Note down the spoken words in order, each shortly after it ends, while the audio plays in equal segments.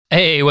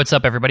Hey, what's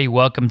up, everybody?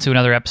 Welcome to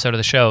another episode of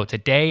the show.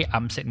 Today,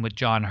 I'm sitting with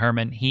John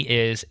Herman. He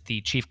is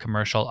the Chief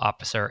Commercial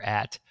Officer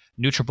at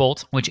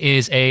Nutrabolt, which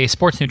is a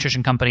sports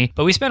nutrition company.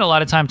 But we spent a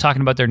lot of time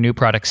talking about their new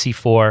product,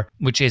 C4,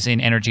 which is an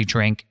energy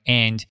drink.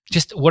 And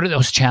just what are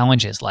those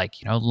challenges like,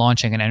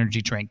 launching an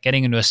energy drink,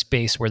 getting into a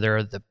space where there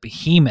are the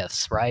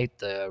behemoths, right?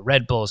 The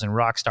Red Bulls and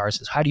rock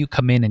stars. How do you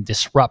come in and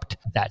disrupt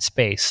that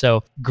space?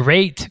 So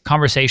great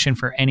conversation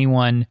for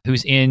anyone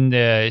who's in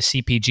the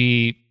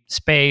CPG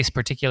space,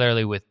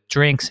 particularly with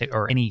drinks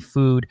or any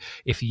food.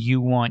 If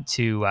you want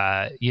to,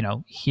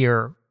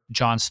 hear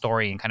John's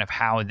story and kind of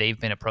how they've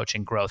been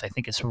approaching growth, I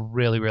think it's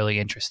really, really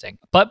interesting.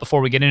 But before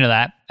we get into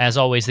that, as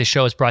always, this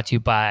show is brought to you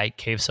by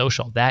Cave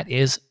Social. That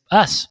is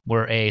us.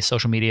 We're a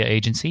social media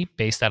agency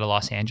based out of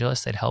Los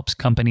Angeles that helps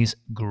companies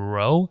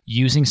grow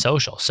using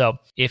social. So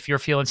if you're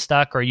feeling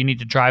stuck or you need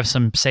to drive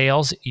some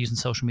sales using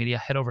social media,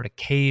 head over to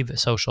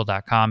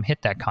cavesocial.com,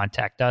 hit that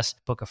contact us,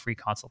 book a free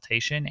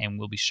consultation, and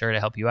we'll be sure to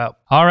help you out.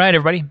 All right,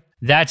 everybody.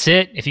 That's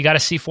it. If you got a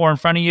C4 in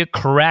front of you,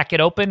 crack it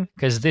open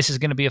because this is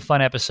going to be a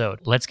fun episode.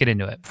 Let's get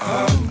into it.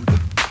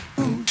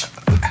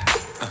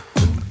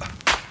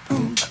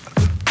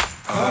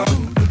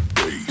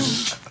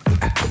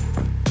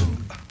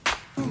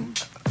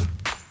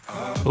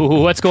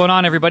 What's going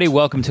on, everybody?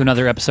 Welcome to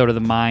another episode of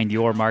the Mind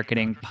Your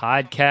Marketing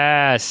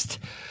podcast.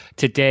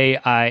 Today,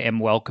 I am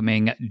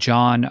welcoming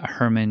John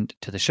Herman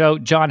to the show.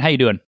 John, how you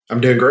doing? I'm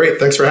doing great.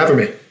 Thanks for having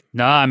me.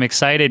 No, I'm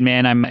excited,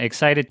 man. I'm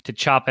excited to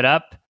chop it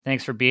up.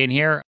 Thanks for being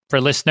here.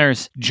 For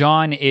listeners,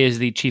 John is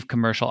the Chief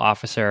Commercial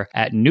Officer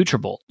at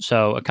Nutrabolt.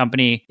 So a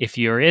company, if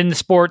you're in the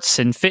sports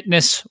and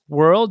fitness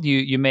world,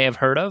 you may have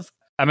heard of.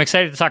 I'm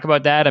excited to talk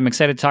about that. I'm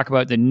excited to talk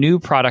about the new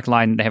product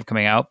line they have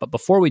coming out. But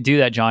before we do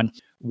that, John,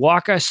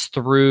 walk us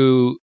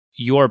through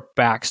your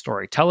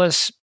backstory. Tell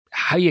us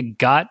how you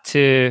got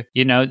to,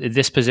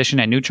 this position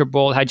at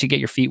Nutrabolt. How'd you get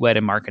your feet wet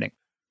in marketing?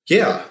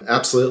 Yeah,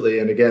 absolutely.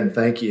 And again,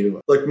 thank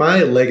you. Look,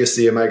 my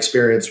legacy and my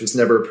experience was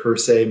never per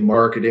se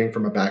marketing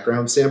from a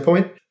background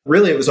standpoint.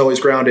 Really, it was always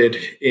grounded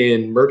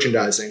in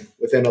merchandising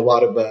within a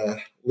lot of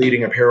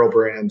leading apparel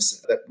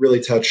brands that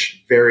really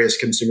touch various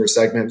consumer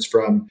segments,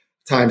 from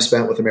time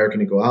spent with American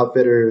Eagle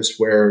Outfitters,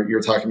 where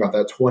you're talking about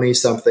that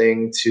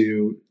 20-something,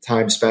 to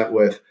time spent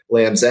with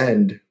Land's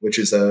End, which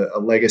is a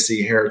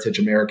legacy heritage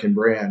American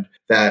brand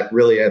that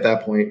really at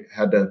that point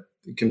had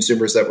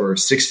consumers that were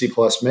 60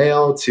 plus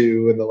male,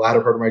 to in the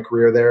latter part of my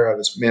career there, I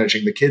was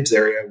managing the kids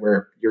area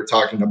where you're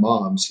talking to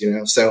moms,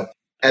 So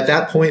at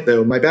that point,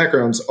 though, my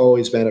background's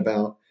always been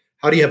about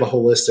how do you have a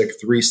holistic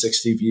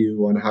 360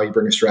 view on how you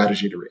bring a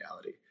strategy to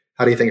reality?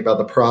 How do you think about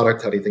the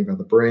product? How do you think about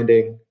the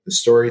branding, the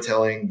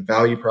storytelling, the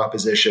value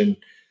proposition?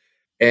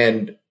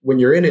 And when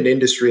you're in an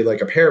industry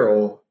like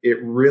apparel,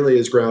 it really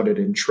is grounded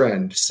in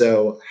trend.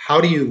 So how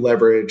do you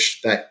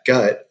leverage that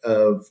gut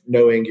of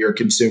knowing your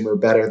consumer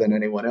better than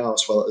anyone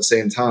else, while at the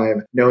same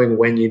time knowing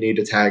when you need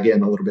to tag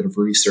in a little bit of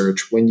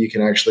research, when you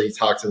can actually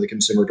talk to the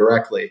consumer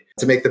directly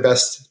to make the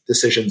best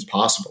decisions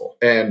possible?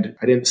 And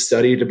I didn't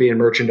study to be in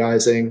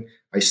merchandising.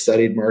 I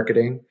studied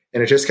marketing,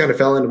 and it just kind of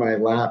fell into my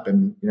lap.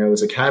 And, it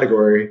was a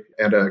category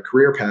and a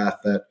career path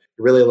that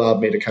really allowed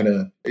me to kind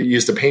of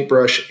use the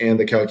paintbrush and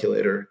the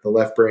calculator, the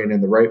left brain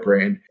and the right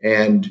brain.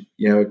 And,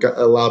 it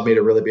allowed me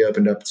to really be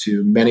opened up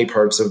to many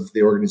parts of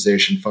the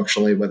organization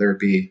functionally, whether it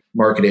be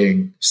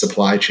marketing,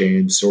 supply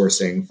chain,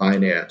 sourcing,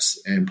 finance,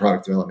 and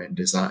product development and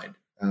design,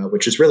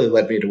 which has really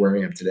led me to where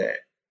I am today.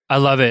 I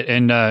love it.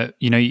 And,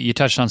 you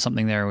touched on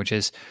something there, which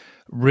is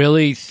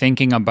really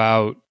thinking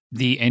about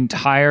the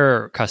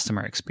entire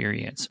customer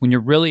experience. When you're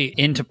really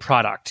into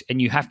product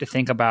and you have to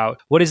think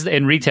about what is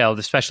in retail,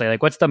 especially,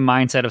 like what's the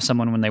mindset of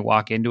someone when they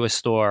walk into a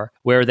store?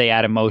 Where are they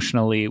at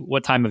emotionally?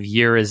 What time of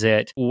year is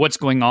it? What's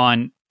going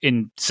on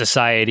in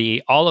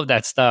society? All of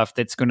that stuff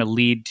that's going to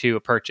lead to a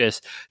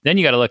purchase. Then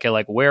you got to look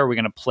at where are we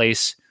going to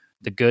place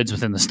the goods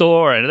within the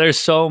store? And there's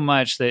so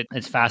much that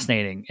it's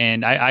fascinating.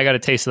 And I got a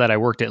taste of that. I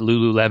worked at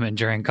Lululemon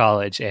during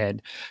college,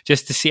 and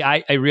just to see,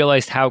 I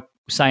realized how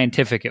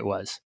scientific it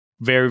was.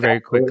 Very, very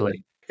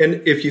quickly.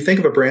 And if you think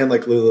of a brand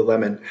like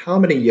Lululemon, how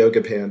many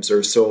yoga pants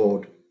are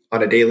sold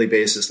on a daily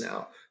basis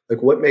now?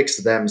 Like, what makes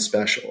them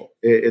special?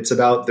 It's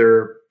about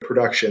their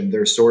production,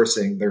 their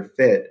sourcing, their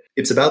fit.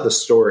 It's about the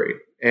story.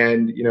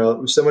 And,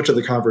 so much of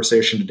the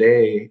conversation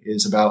today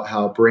is about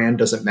how brand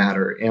doesn't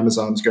matter.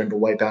 Amazon's going to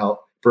wipe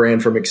out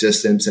brand from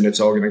existence, and it's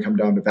all going to come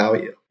down to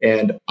value.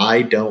 And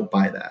I don't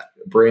buy that.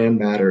 Brand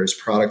matters,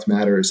 product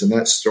matters, and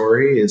that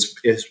story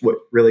is what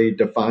really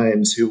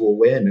defines who will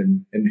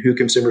win and who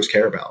consumers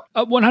care about.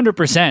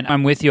 100%.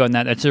 I'm with you on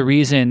that. That's the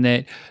reason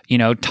that,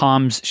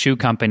 Tom's Shoe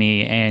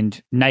Company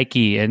and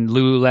Nike and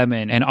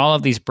Lululemon and all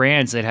of these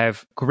brands that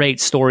have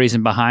great stories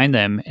behind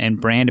them and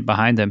branded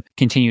behind them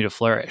continue to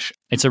flourish.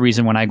 It's a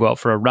reason when I go out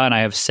for a run, I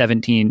have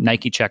 17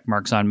 Nike check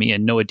marks on me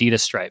and no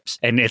Adidas stripes.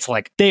 And it's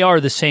like, they are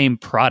the same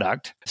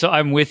product. So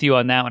I'm with you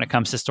on that when it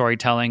comes to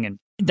storytelling. And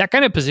that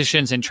kind of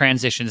positions and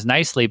transitions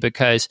nicely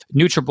because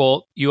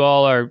Nutrabolt, you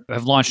all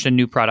have launched a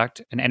new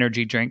product, an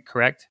energy drink,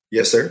 correct?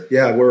 Yes, sir.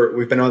 Yeah,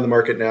 we've been on the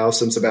market now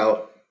since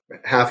about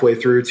halfway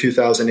through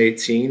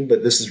 2018,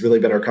 but this has really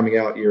been our coming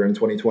out year in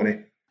 2020.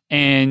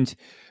 And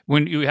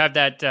when you have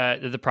that,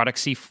 the product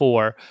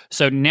C4,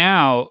 so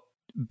now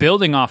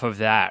building off of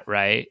that,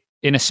 right,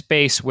 in a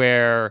space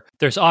where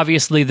there's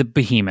obviously the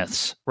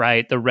behemoths,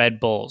 right, the Red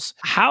Bulls,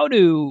 how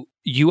do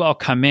you all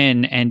come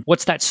in and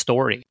what's that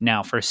story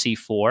now for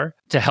C4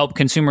 to help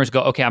consumers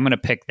go, okay, I'm going to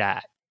pick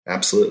that?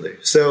 Absolutely.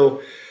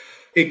 So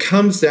it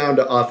comes down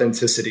to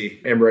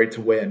authenticity and right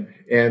to win.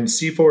 And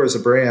C4 as a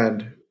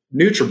brand,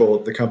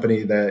 Nutrabolt, the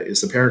company that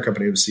is the parent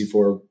company of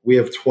C4, we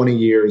have 20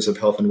 years of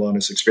health and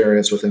wellness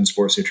experience within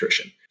sports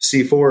nutrition.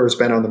 C4 has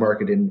been on the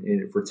market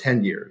for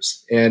 10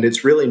 years, and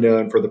it's really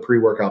known for the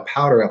pre-workout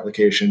powder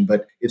application,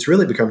 but it's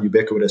really become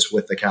ubiquitous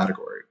with the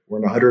category. We're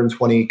in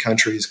 120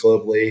 countries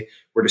globally.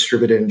 We're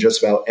distributed in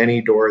just about any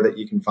door that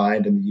you can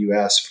find in the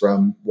US,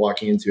 from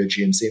walking into a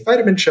GNC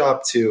vitamin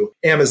shop to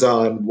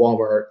Amazon,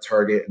 Walmart,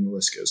 Target, and the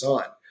list goes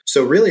on.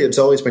 So really, it's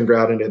always been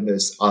grounded in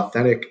this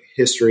authentic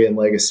history and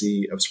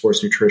legacy of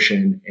sports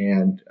nutrition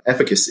and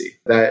efficacy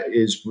that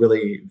is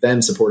really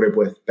then supported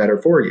with better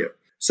for you.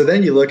 So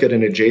then you look at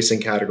an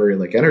adjacent category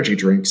like energy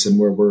drinks, and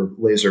where we're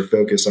laser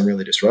focused on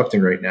really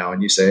disrupting right now.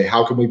 And you say,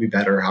 how can we be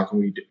better? How can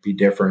we be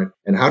different?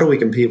 And how do we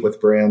compete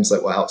with brands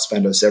that will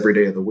outspend us every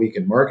day of the week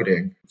in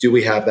marketing? Do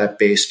we have that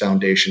base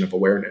foundation of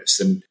awareness?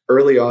 And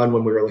early on,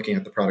 when we were looking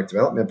at the product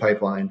development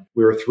pipeline,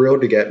 we were thrilled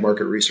to get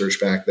market research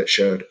back that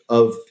showed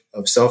of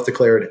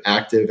self-declared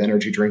active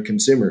energy drink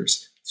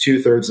consumers,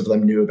 2/3 of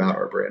them knew about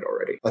our brand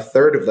already.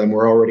 1/3 of them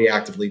were already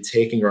actively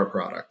taking our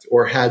product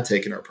or had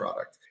taken our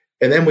product.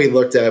 And then we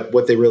looked at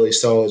what they really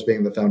saw as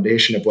being the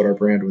foundation of what our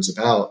brand was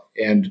about.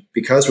 And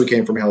because we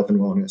came from health and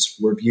wellness,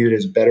 we're viewed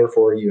as better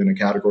for you in a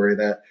category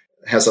that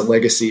has a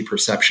legacy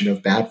perception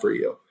of bad for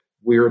you.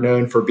 We are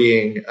known for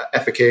being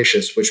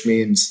efficacious, which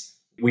means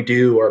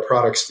our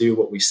products do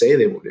what we say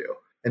they will do.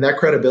 And that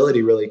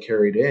credibility really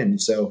carried in.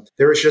 So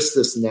there was just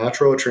this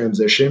natural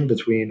transition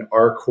between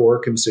our core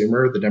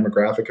consumer, the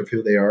demographic of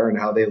who they are and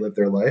how they live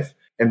their life,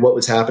 and what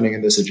was happening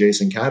in this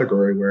adjacent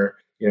category where,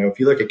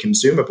 if you look at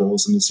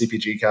consumables in the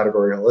CPG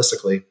category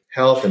holistically,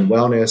 health and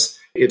wellness,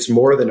 it's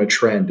more than a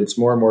trend. It's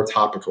more and more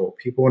topical.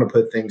 People want to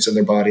put things in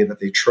their body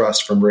that they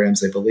trust from brands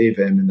they believe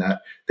in and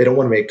that they don't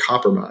want to make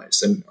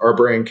compromise. And our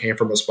brand came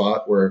from a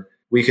spot where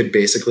we could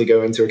basically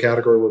go into a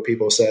category where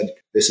people said,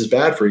 this is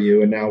bad for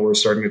you. And now we're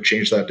starting to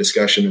change that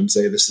discussion and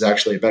say, this is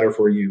actually a better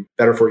for you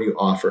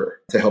offer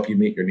to help you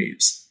meet your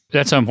needs.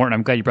 That's so important.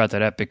 I'm glad you brought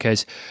that up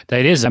because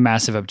that is a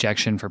massive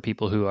objection for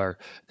people who are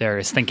there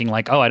is thinking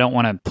like, oh, I don't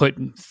want to put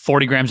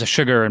 40 grams of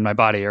sugar in my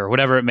body or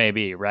whatever it may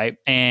be, right?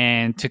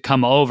 And to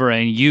come over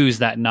and use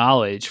that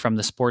knowledge from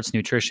the sports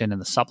nutrition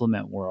and the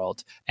supplement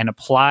world and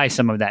apply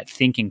some of that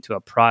thinking to a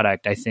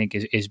product, I think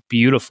is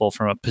beautiful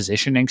from a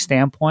positioning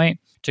standpoint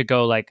to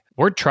go like,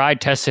 we're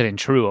tried, tested, and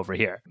true over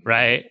here,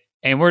 right?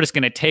 And we're just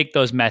going to take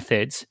those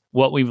methods,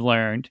 what we've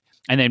learned,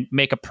 and then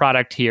make a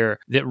product here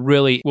that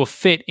really will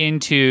fit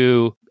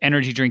into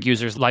energy drink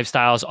users'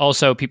 lifestyles.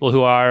 Also, people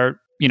who are,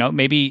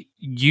 maybe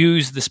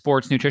use the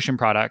sports nutrition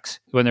products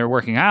when they're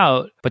working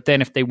out, but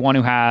then if they want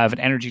to have an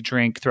energy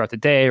drink throughout the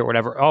day or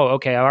whatever, oh,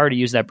 okay, I already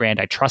use that brand.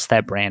 I trust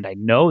that brand. I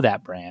know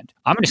that brand.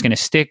 I'm just going to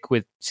stick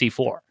with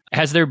C4.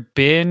 Has there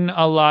been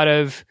a lot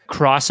of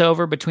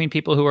crossover between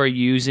people who are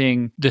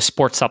using the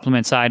sports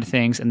supplement side of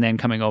things and then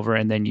coming over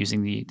and then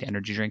using the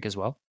energy drink as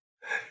well?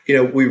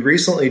 We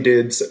recently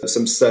did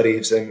some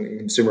studies and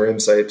consumer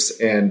insights,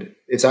 and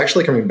it's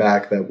actually coming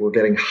back that we're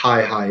getting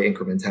high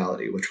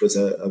incrementality, which was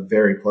a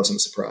very pleasant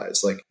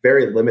surprise, like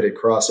very limited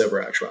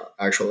crossover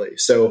actually.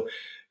 So,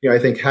 I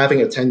think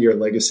having a 10-year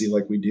legacy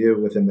like we do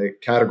within the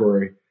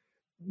category,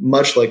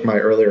 much like my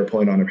earlier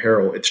point on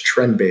apparel, it's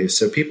trend-based.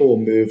 So people will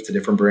move to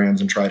different brands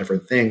and try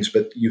different things,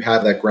 but you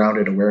have that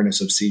grounded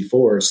awareness of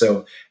C4.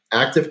 So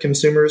active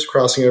consumers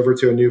crossing over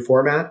to a new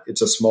format,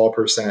 it's a small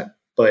percent.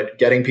 But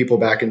getting people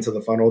back into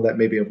the funnel that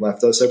maybe have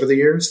left us over the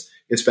years,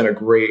 it's been a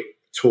great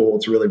tool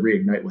to really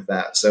reignite with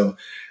that. So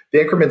the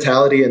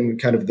incrementality and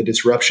kind of the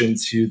disruption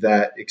to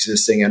that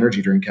existing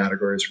energy drink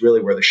category is really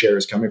where the share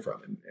is coming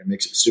from, and it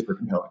makes it super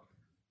compelling.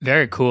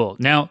 Very cool.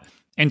 Now,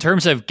 in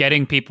terms of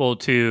getting people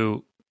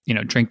to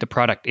drink the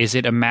product, is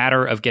it a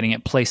matter of getting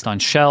it placed on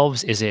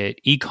shelves? Is it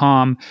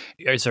e-com?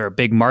 Is there a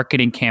big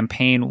marketing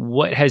campaign?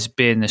 What has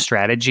been the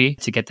strategy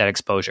to get that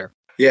exposure?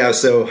 Yeah,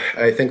 so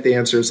I think the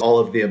answer is all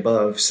of the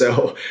above.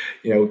 So,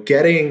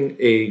 getting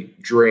a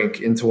drink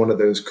into one of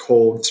those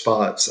cold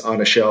spots on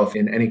a shelf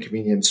in any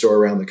convenience store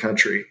around the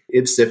country,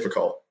 it's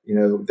difficult.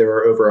 There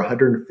are over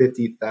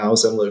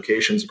 150,000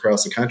 locations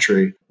across the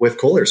country with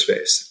cooler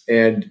space,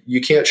 and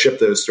you can't ship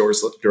those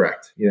stores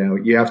direct.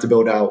 You have to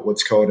build out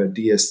what's called a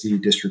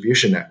DSD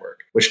distribution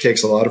network, which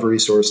takes a lot of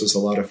resources, a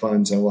lot of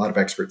funds, and a lot of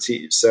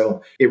expertise.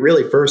 So it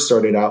really first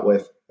started out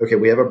with, okay,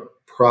 we have a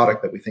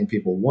product that we think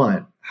people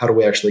want. How do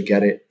we actually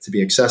get it to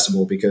be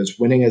accessible? Because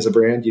winning as a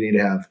brand, you need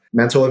to have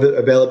mental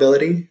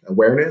availability,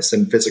 awareness,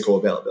 and physical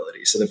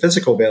availability. So the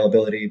physical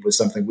availability was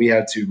something we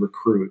had to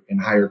recruit and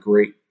hire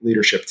great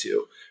leadership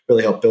to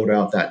really help build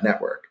out that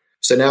network.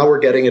 So now we're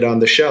getting it on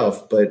the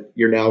shelf, but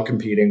you're now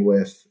competing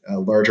with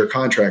larger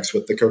contracts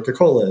with the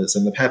Coca-Colas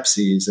and the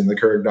Pepsis and the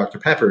Keurig Dr.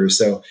 Peppers.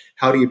 So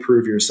how do you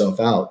prove yourself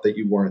out that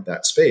you warrant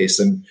that space?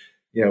 And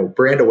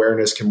brand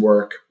awareness can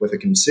work with a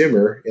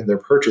consumer in their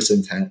purchase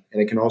intent,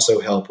 and it can also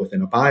help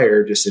within a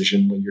buyer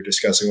decision when you're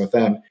discussing with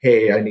them,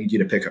 hey, I need you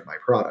to pick up my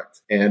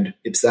product. And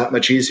it's that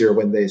much easier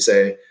when they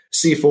say,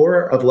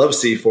 C4, I've loved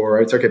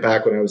C4. I took it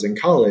back when I was in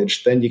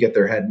college. Then you get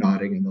their head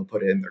nodding and they'll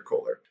put it in their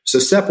cooler. So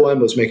step one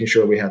was making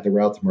sure we had the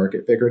route to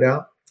market figured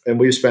out. And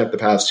we've spent the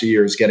past 2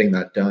 years getting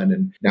that done.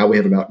 And now we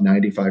have about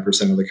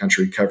 95% of the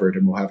country covered,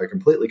 and we'll have it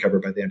completely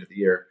covered by the end of the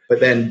year.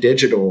 But then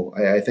digital,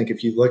 I think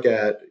if you look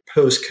at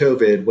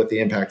post-COVID, what the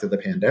impact of the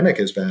pandemic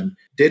has been,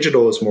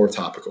 digital is more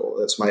topical.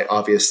 That's my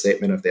obvious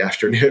statement of the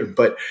afternoon.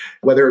 But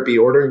whether it be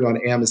ordering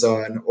on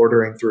Amazon,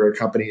 ordering through a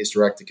company's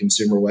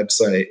direct-to-consumer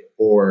website,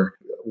 or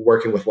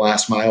working with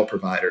last mile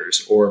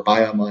providers or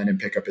buy online and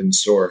pick up in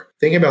store.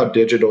 Thinking about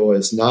digital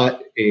as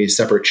not a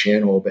separate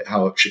channel, but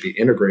how it should be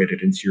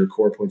integrated into your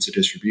core points of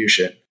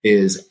distribution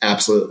is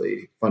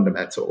absolutely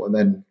fundamental. And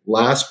then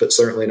last, but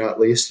certainly not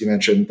least, you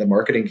mentioned the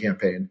marketing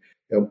campaign.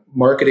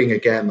 Marketing,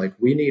 again, like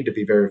we need to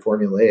be very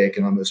formulaic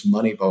and almost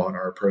moneyball in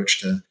our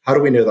approach to how do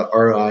we know the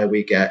ROI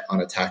we get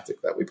on a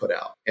tactic that we put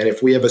out. And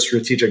if we have a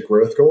strategic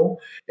growth goal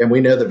and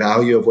we know the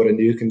value of what a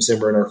new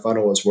consumer in our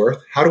funnel is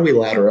worth, how do we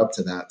ladder up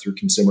to that through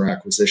consumer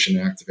acquisition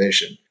and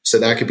activation? So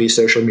that could be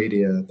social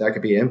media, that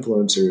could be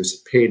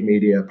influencers, paid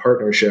media,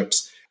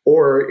 partnerships,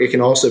 or it can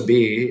also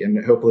be,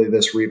 and hopefully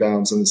this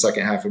rebounds in the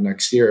second half of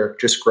next year,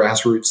 just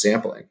grassroots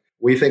sampling.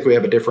 We think we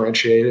have a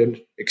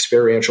differentiated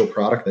experiential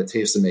product that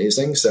tastes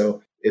amazing.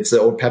 So it's the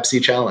old Pepsi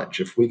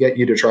challenge. If we get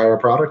you to try our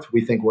product,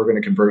 we think we're going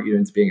to convert you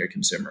into being a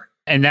consumer.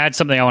 And that's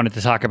something I wanted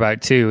to talk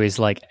about too, is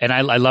like, and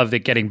I love that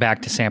getting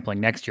back to sampling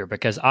next year,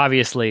 because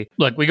obviously,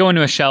 look, we go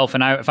into a shelf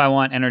and if I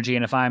want energy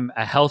and if I'm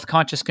a health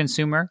conscious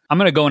consumer, I'm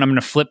going to go and I'm going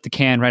to flip the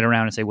can right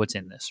around and say, what's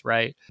in this,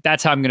 right?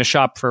 That's how I'm going to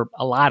shop for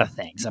a lot of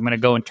things. I'm going to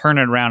go and turn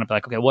it around and be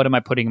like, okay, what am I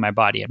putting in my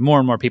body? And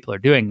more people are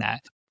doing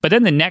that. But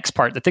then the next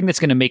part, the thing that's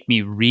going to make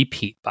me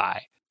repeat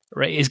buy,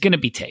 right, is going to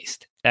be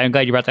taste. And I'm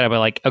glad you brought that up.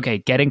 Like, okay,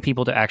 getting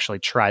people to actually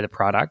try the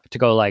product, to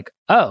go like,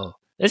 oh,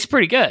 it's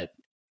pretty good.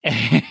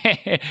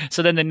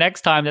 So then the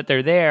next time that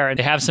they're there and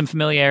they have some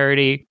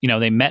familiarity,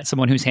 they met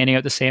someone who's handing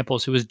out the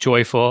samples who was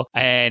joyful,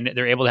 and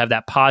they're able to have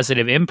that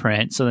positive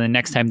imprint. So then the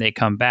next time they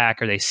come back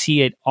or they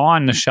see it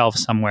on the shelf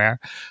somewhere,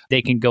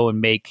 they can go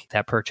and make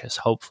that purchase,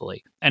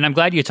 hopefully. And I'm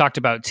glad you talked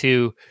about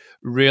too,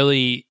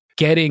 really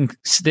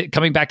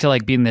coming back to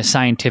like being the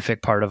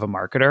scientific part of a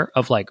marketer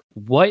of like,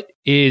 what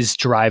is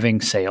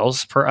driving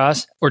sales for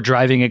us or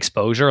driving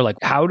exposure? Like,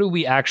 how do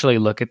we actually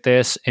look at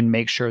this and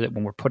make sure that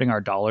when we're putting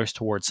our dollars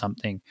towards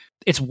something,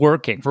 it's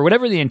working for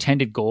whatever the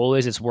intended goal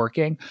is, it's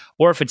working.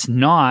 Or if it's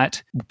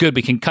not good,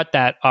 we can cut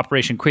that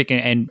operation quick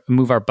and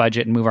move our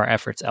budget and move our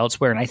efforts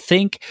elsewhere. And I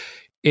think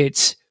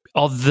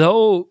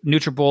although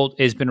Nutrabolt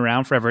has been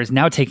around forever, is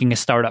now taking a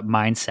startup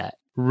mindset.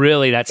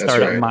 Really, that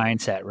startup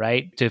mindset,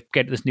 right? To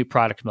get this new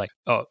product, like,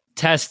 oh,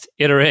 test,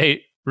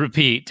 iterate,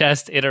 repeat,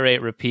 test,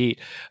 iterate, repeat.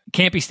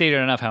 Can't be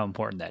stated enough how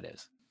important that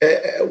is.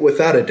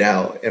 Without a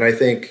doubt. And I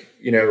think,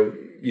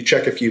 you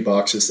check a few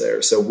boxes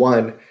there. So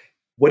one,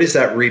 what is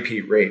that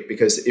repeat rate?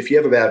 Because if you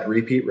have a bad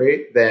repeat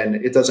rate, then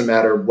it doesn't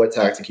matter what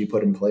tactic you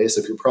put in place.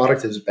 If your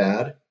product is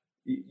bad,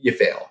 you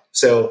fail.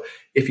 So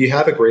if you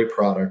have a great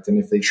product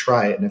and if they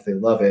try it and if they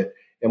love it,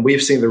 and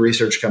we've seen the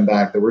research come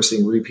back that we're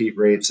seeing repeat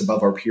rates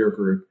above our peer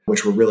group,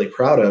 which we're really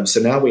proud of.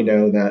 So now we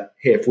know that,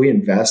 hey, if we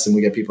invest and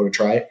we get people to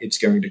try it, it's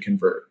going to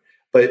convert.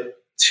 But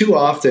too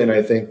often,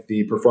 I think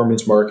the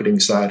performance marketing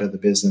side of the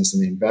business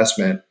and the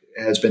investment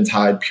has been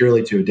tied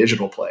purely to a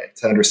digital play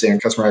to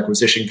understand customer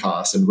acquisition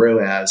costs and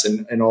ROAS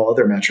and all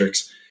other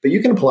metrics. But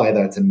you can apply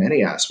that to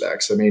many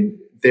aspects. I mean,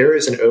 there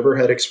is an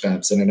overhead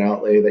expense and an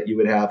outlay that you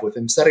would have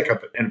within setting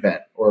up an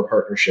event or a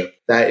partnership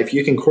that if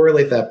you can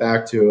correlate that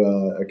back to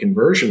a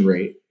conversion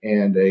rate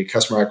and a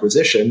customer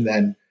acquisition,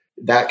 then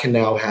that can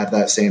now have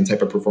that same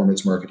type of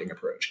performance marketing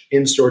approach.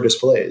 In-store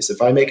displays.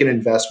 If I make an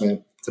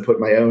investment to put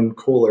my own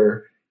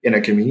cooler in a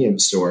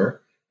convenience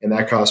store and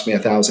that costs me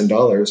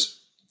 $1,000,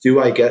 do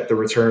I get the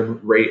return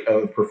rate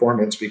of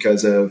performance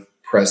because of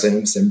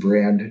presence and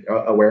brand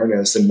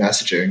awareness and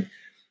messaging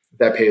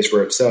that pays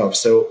for itself?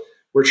 So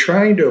we're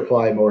trying to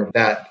apply more of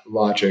that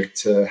logic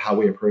to how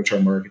we approach our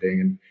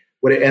marketing. And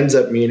what it ends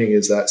up meaning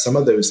is that some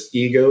of those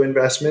ego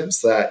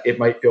investments that it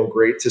might feel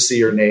great to see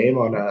your name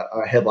on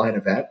a headline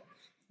event,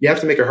 you have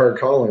to make a hard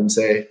call and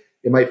say,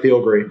 it might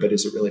feel great, but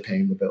is it really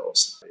paying the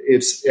bills?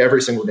 It's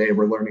every single day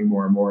we're learning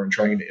more and more and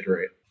trying to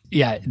iterate.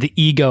 Yeah, the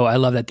ego. I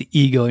love that, the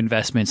ego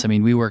investments. I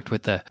mean, we worked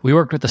with a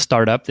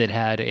startup that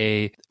had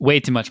a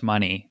way too much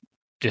money,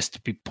 just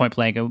to be point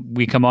blank.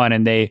 We come on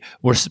and they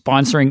were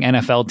sponsoring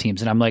NFL teams,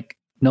 and I'm like,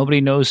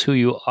 nobody knows who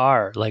you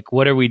are. Like,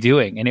 what are we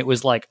doing? And it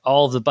was like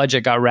all of the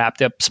budget got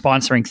wrapped up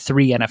sponsoring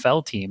 3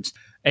 NFL teams.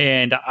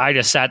 And I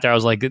just sat there. I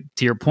was like,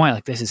 to your point,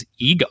 like, this is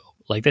ego.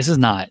 Like, this is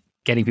not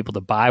getting people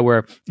to buy.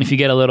 Where if you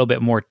get a little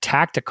bit more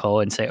tactical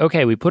and say,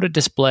 okay, we put a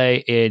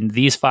display in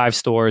these 5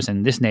 stores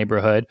in this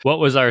neighborhood. What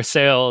was our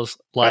sales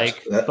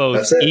like,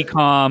 both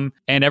e-com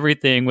and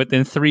everything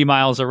within 3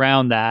 miles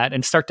around that,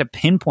 and start to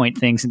pinpoint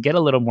things and get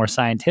a little more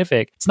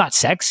scientific. It's not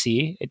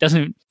sexy.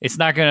 It's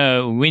not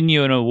going to win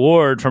you an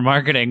award for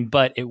marketing,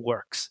 but it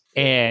works.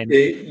 And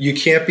you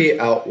can't be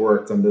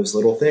outworked on those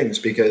little things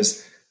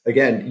because,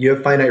 again, you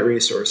have finite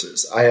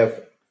resources. I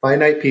have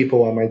finite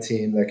people on my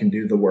team that can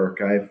do the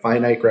work. I have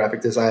finite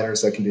graphic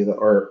designers that can do the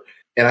art.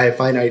 And I have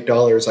finite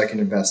dollars I can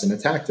invest in a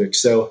tactic.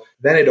 So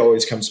then it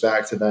always comes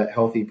back to that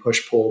healthy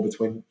push-pull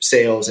between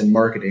sales and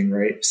marketing,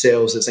 right?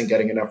 Sales isn't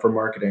getting enough for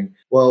marketing.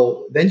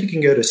 Well, then you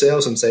can go to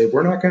sales and say,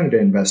 we're not going to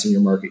invest in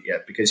your market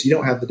yet because you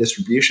don't have the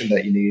distribution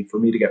that you need for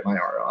me to get my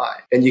ROI.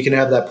 And you can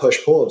have that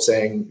push-pull of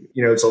saying,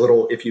 it's a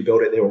little, if you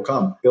build it, they will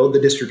come. Build the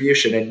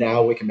distribution, and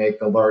now we can make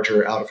the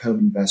larger out-of-home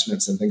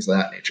investments and things of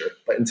that nature.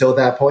 But until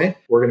that point,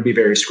 we're going to be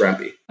very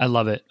scrappy. I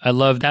love it. I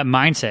love that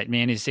mindset,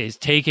 man, is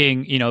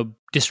taking,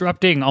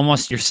 disrupting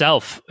almost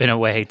yourself in a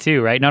way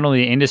too, right? Not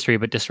only the industry,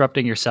 but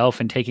disrupting yourself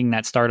and taking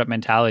that startup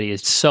mentality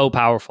is so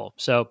powerful.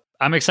 So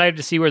I'm excited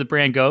to see where the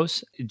brand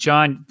goes.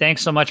 John,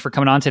 thanks so much for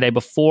coming on today.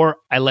 Before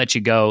I let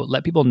you go,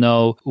 let people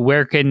know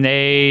where can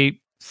they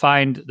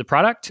find the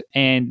product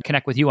and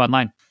connect with you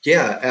online.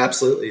 Yeah,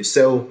 absolutely.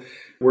 So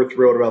we're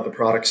thrilled about the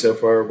product so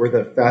far. We're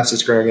the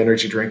fastest growing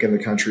energy drink in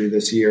the country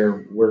this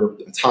year. We're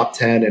a top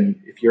 10. And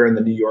if you're in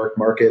the New York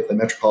market, the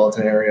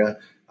metropolitan area,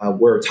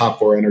 we're a top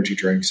 4 energy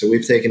drink. So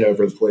we've taken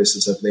over the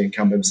places of the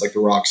incumbents like the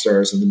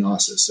Rockstars and the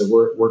Nosses. So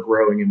we're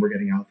growing and we're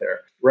getting out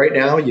there. Right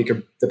now, you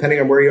can, depending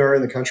on where you are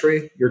in the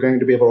country, you're going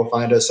to be able to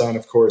find us on,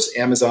 of course,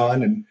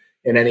 Amazon and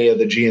any of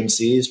the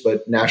GMCs,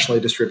 but nationally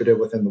distributed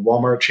within the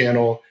Walmart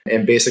channel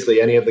and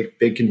basically any of the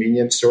big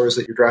convenience stores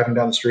that you're driving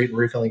down the street and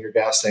refilling your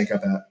gas tank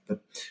up at. The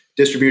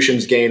distribution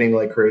is gaining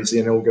like crazy,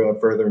 and it will go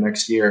up further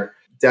next year.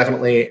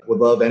 Definitely would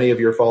love any of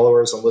your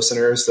followers and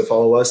listeners to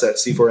follow us at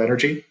C4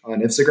 Energy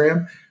on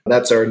Instagram.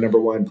 That's our number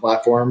 1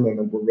 platform,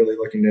 and we're really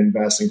looking to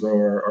invest and grow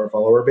our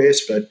follower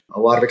base. But a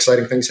lot of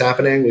exciting things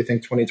happening. We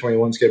think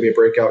 2021 is going to be a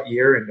breakout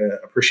year, and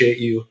appreciate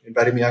you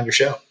inviting me on your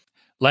show.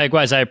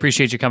 Likewise, I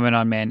appreciate you coming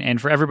on, man. And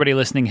for everybody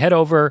listening, head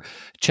over,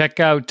 check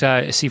out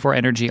C4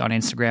 Energy on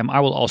Instagram. I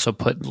will also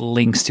put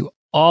links to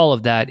all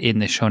of that in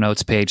the show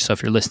notes page. So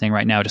if you're listening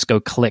right now, just go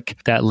click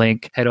that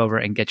link, head over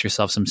and get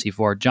yourself some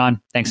C4.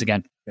 John, thanks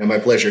again. Yeah, my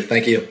pleasure.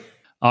 Thank you.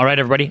 All right,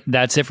 everybody.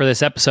 That's it for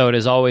this episode.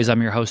 As always,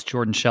 I'm your host,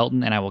 Jordan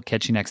Shelton, and I will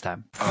catch you next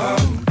time.